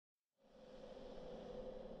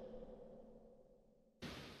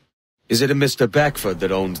Is it a Mr. Beckford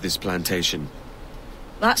that owns this plantation?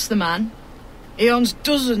 That's the man. He owns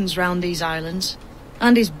dozens round these islands.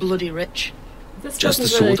 And he's bloody rich. This Just the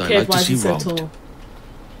person's really sort a I kid, like to why is he see so robbed. tall?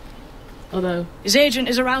 Although, His agent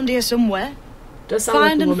is around here somewhere. does sound like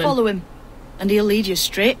Find a and woman. follow him, and he'll lead you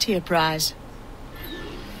straight to your prize.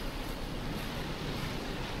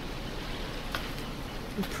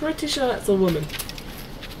 I'm pretty sure that's a woman.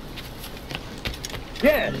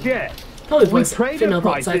 Yes. Probably We voice trade female at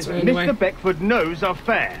voice prices actor anyway. Mr. Beckford knows are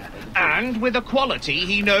fair, and with a quality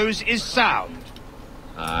he knows is sound.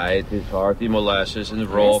 Aye, it is hearty molasses and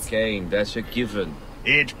raw Yes. cane, that's a given.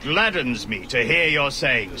 It gladdens me to hear you're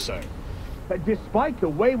saying so. But despite the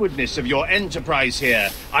waywardness of your enterprise here,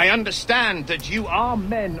 I understand that you are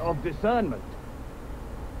men of discernment.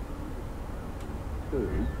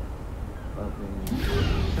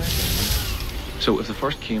 So if the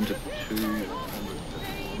first came to 200...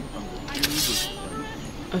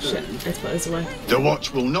 Oh shit, let's put this away. The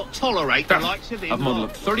watch will not tolerate the likes of him. I've modelled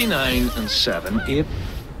up 39 and 7, 8.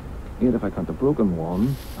 8 if I count the broken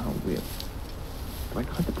one. Oh, wait. Do I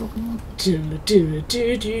count the broken one? Do do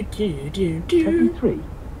do do do do do. 73?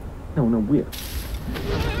 No, wait.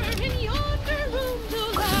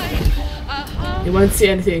 You won't see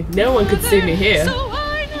anything. No one could see me here.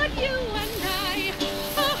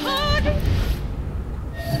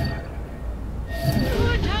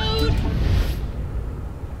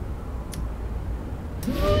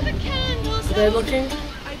 Are they looking?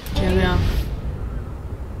 Yeah, they are.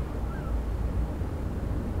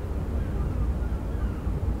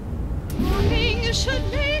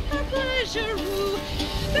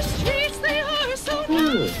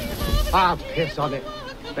 Ah, piss on it.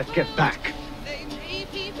 Let's get back.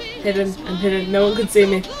 Hidden. I'm hidden. No one could see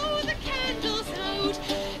me.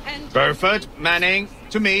 Burford, Manning,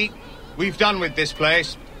 to me. We've done with this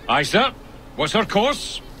place. Aye, sir. What's our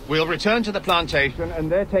course? We'll return to the plantation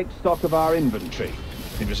and there take stock of our inventory.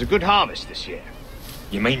 It was a good harvest this year.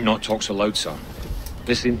 You might not talk so loud, sir.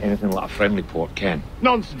 This ain't anything like a friendly port, Ken.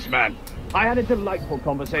 Nonsense, man. I had a delightful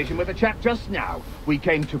conversation with a chap just now. We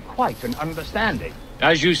came to quite an understanding.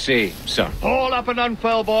 As you say, sir. All up and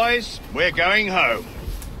unfurl, boys. We're going home.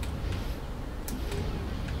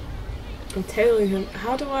 I'm tailing him.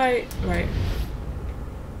 How do I... Right.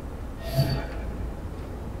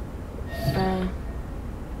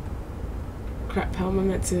 Crap, how am I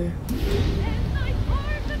meant to...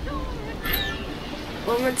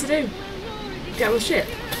 What am I meant to do? Get on the ship?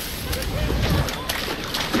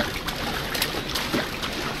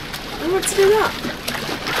 I meant to do that?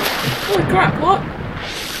 Holy crap, what?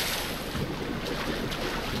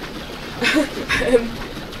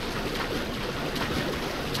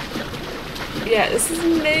 Yeah, this is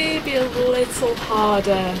maybe a little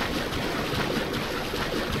harder.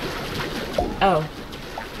 Oh.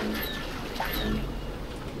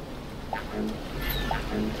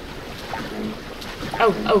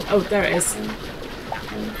 Oh, there it is.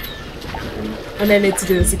 And I need to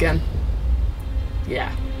do this again.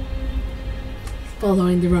 Yeah.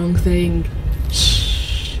 Following the wrong thing.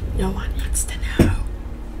 Shh. No one needs to know.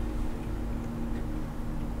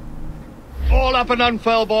 All up and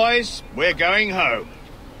unfurl, boys. We're going home.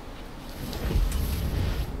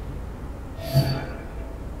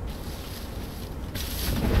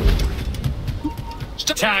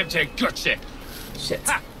 Time to guts it. Shit.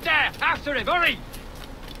 Ha! There! After him! Hurry!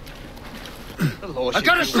 The Lord I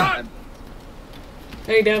got a shot!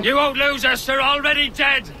 There you go. You won't lose us, they're already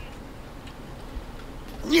dead!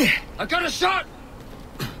 Yeah. I got a shot!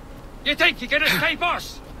 You think you can escape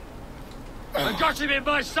us? I got him in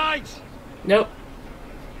my sights! Nope.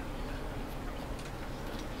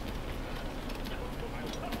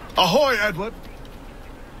 Ahoy, Edward!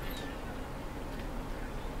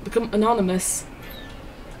 Become anonymous.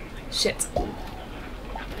 Shit.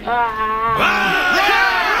 Ah!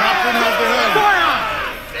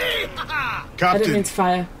 I didn't mean Captain, to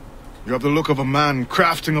fire. you have the look of a man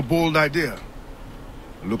crafting a bold idea.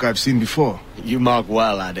 A look I've seen before. You mark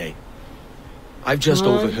well, Adele. I've just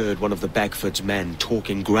Huh? overheard one of the Beckford's men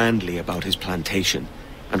talking grandly about his plantation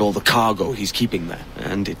and all the cargo he's keeping there,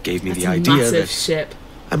 and it gave me That's the a idea massive that ship.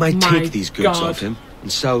 I might My take these goods God. off him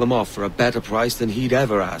and sell them off for a better price than he'd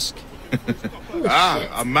ever ask. Holy shit.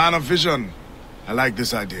 A man of vision. I like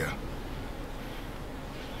this idea.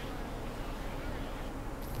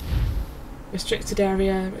 Restricted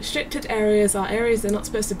area. Restricted areas are areas they're not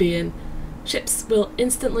supposed to be in. Ships will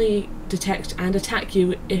instantly detect and attack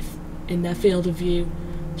you if in their field of view.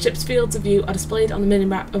 Ships' fields of view are displayed on the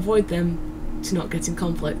minimap. Avoid them to not get in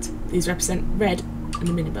conflict. These represent red on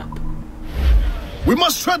the minimap. We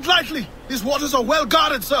must tread lightly. These waters are well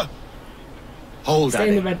guarded, sir.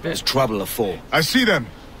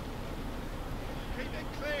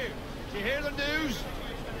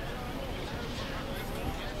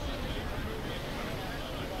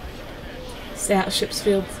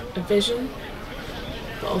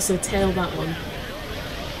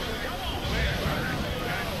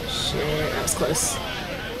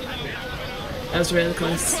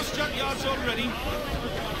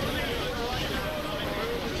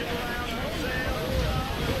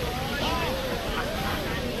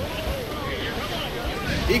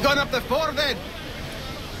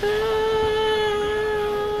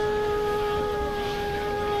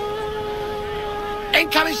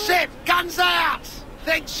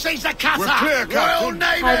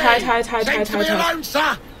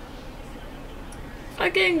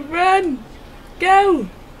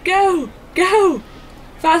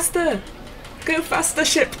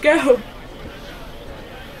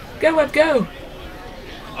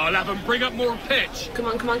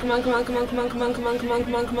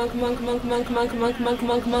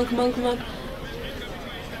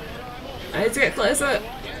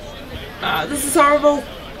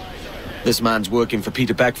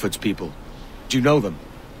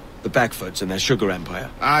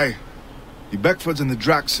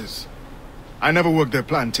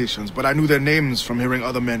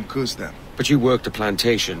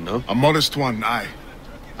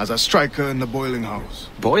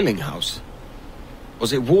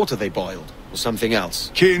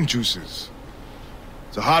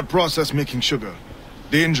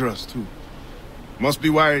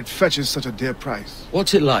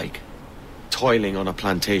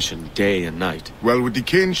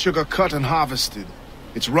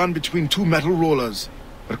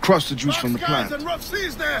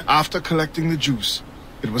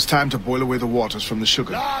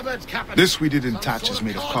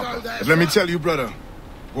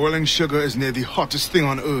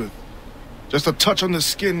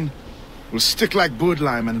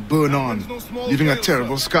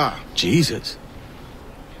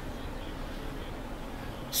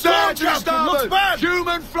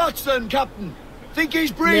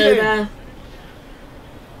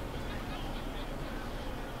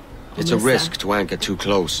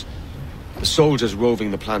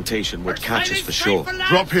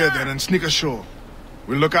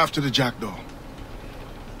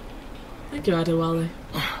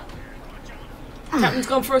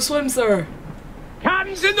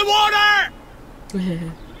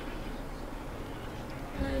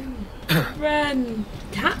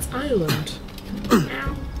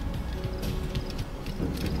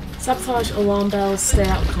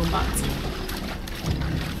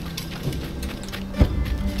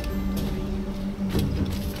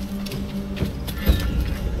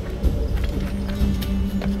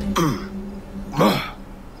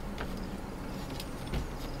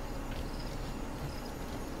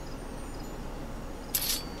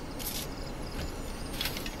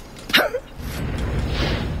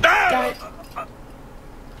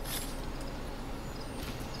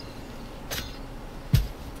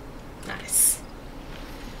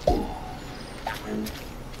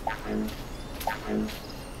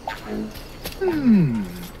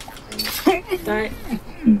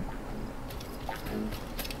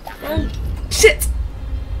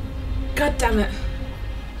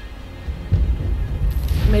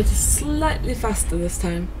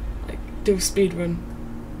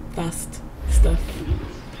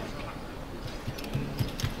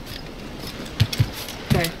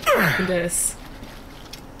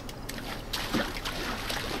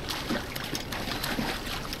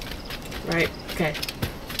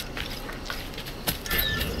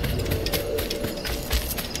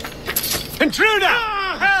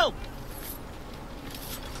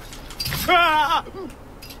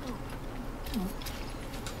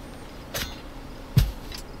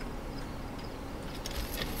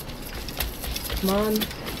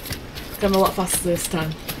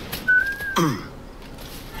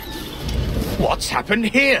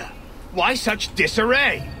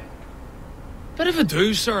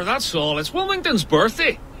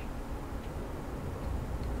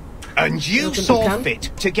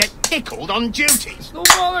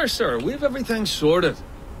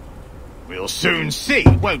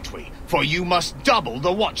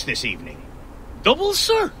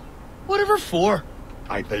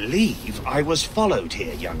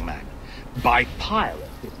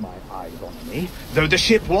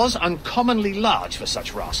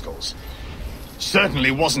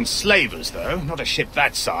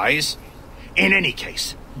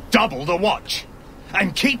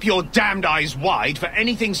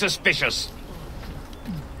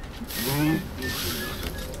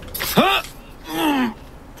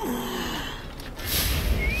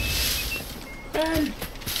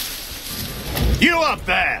 You up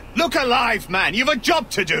there! Look alive, man! You've a job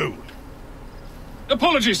to do!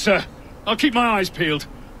 Apologies, sir. I'll keep my eyes peeled.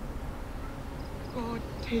 God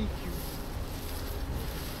take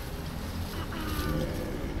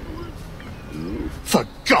you. For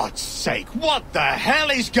God's sake, what the hell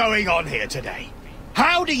is going on here today?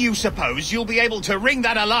 How do you suppose you'll be able to ring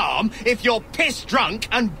that alarm if you're piss drunk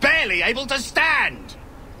and barely able to stand?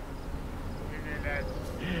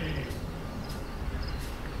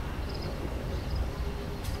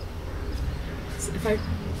 So if I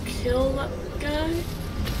kill that guy...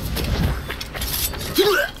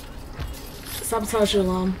 Sabotage your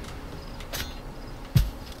alarm.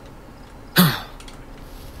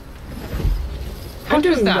 I'm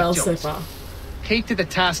doing well so far. Keep to the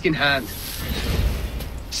task in hand.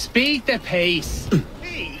 Speed the pace.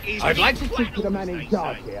 I'd like to speak to the man in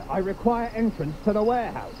charge here. I require entrance to the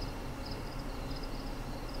warehouse.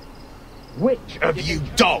 Which of you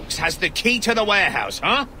dogs has the key to the warehouse,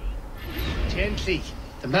 huh? Gently.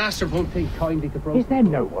 The master won't think kindly to broken. Is there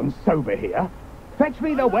no one sober here? Fetch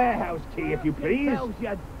me the warehouse key, if you please.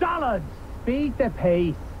 You dullards! Speed the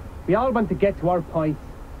pace. We all want to get to our point.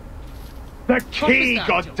 The key,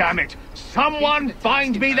 goddammit! Someone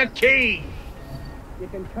find me the key! You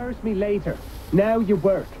can curse me later. Now you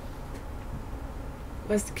work.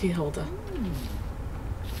 Where's the key holder?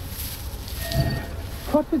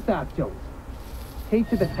 What was that, Jones? Keep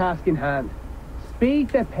to the task in hand. Speed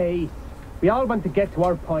the pace. We all want to get to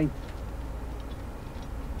our point.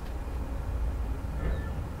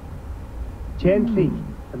 Gently.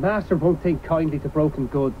 The master won't think kindly to broken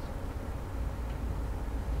goods.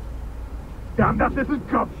 Damn that little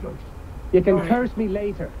gobshite! You can curse me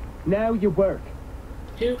later. Now you work.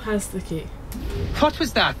 Who has the key? What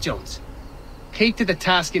was that, Jones? Keep to the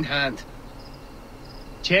task in hand.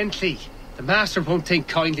 Gently. The master won't think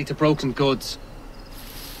kindly to broken goods.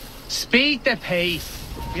 Speed the pace.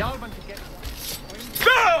 We all want to get...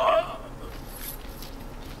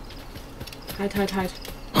 Hide, hide, hide.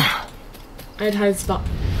 Hide, stop.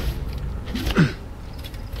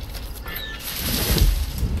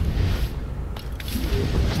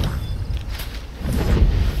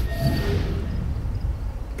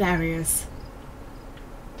 There he is.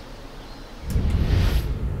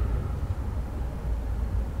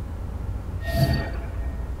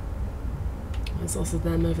 There's also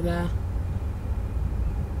them over there.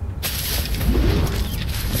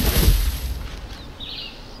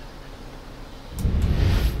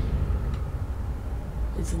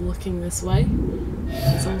 He's looking this way.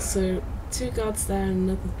 There's also two guards there and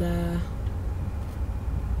another there.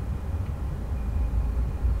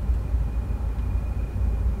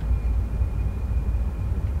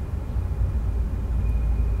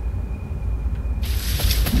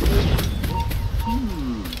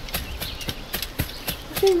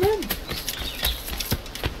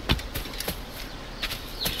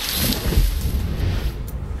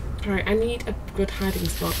 Alright, I need a good hiding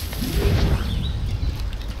spot.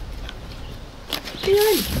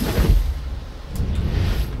 Behind!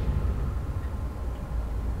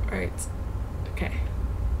 Right. Okay.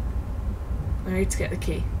 I need to get the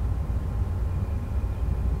key.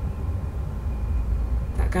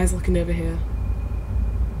 That guy's looking over here.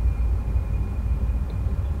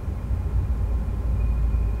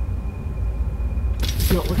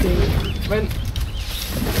 He's not looking. Run!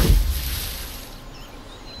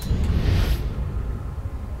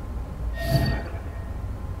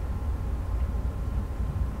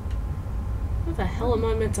 Where the hell am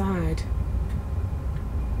I meant to hide?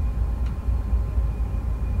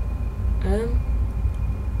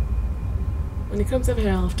 When he comes over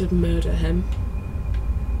here, I'll have to murder him.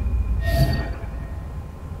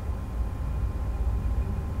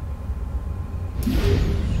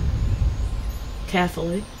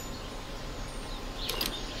 Carefully.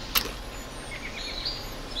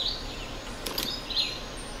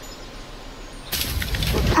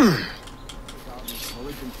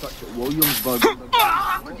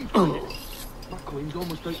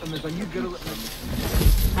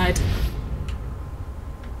 Hide.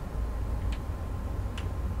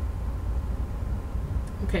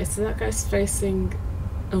 Okay, so that guy's facing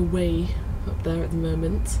away up there at the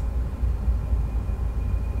moment.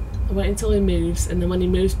 I'll wait until he moves, and then when he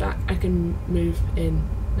moves back, I can move in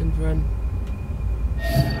and run.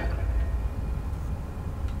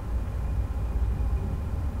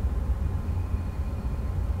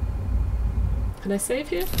 Can I save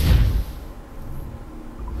here?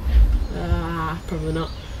 Probably not.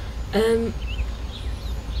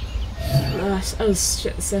 Oh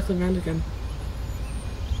shit, the circling around again.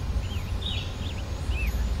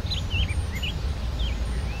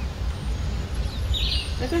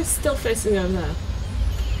 That guy's still facing over there.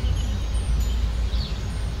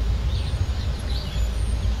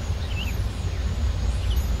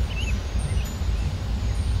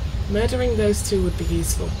 Murdering those two would be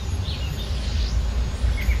useful.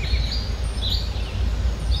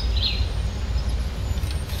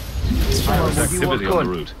 There's activity on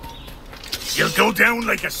the route. You'll go down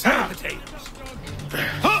like a sack of potatoes.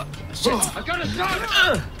 I've got a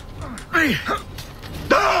shot!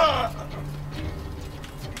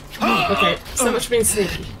 Okay, so much for being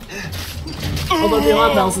sneaky. Although the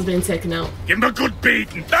alarm bells have been taken out. Give him a good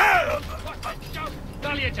beating.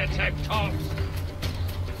 Valiant attempt, Tom.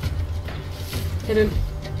 Hidden.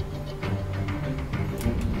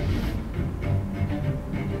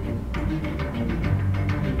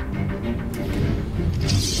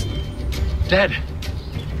 Dead.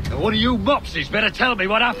 Now one of you mopsies better tell me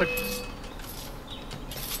what happened.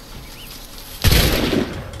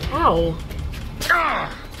 Ow.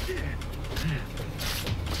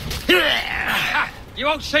 You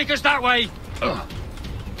won't shake us that way. Come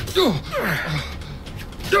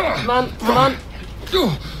on, come on.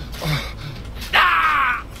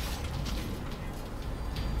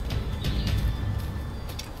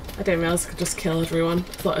 I didn't realise I could just kill everyone. I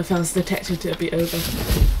thought if I was detected it would be over.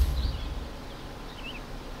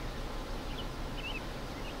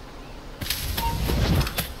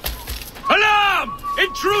 Alarm!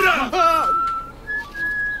 Intruder!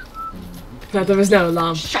 No, there was no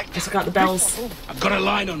alarm. I took out the bells. I've got a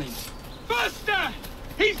line on him. Buster!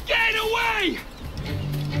 He's getting away!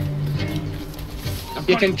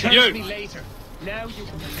 You can catch me later. Now you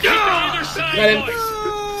can... Get the other side, Let him-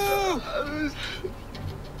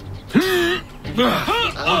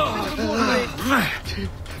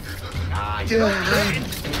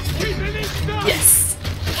 Yes!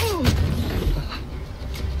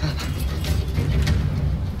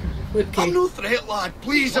 Okay. I'm no threat, lad.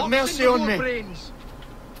 Please have mercy on me.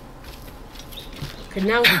 Okay,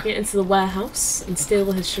 now we can get into the warehouse and steal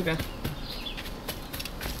his sugar.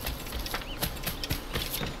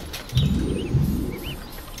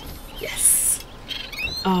 Yes!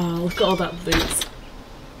 Oh, look at all that loot.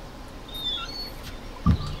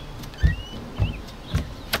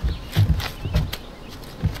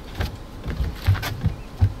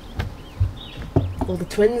 All the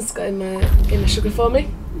twins getting my sugar for me.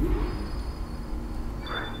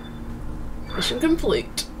 Mission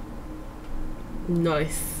complete.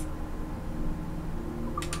 Nice.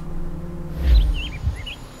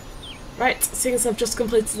 Right, seeing as I've just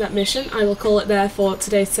completed that mission, I will call it there for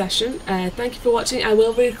today's session. Thank you for watching. I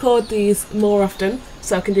will record these more often,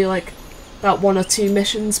 so I can do like about 1 or 2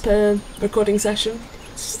 missions per recording session.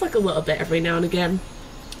 It's just like a little bit every now and again.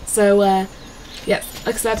 So, yeah,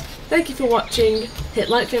 like I said, thank you for watching. Hit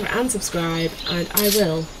like, favourite and subscribe, and I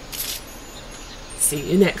will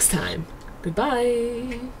see you next time.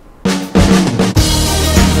 Goodbye!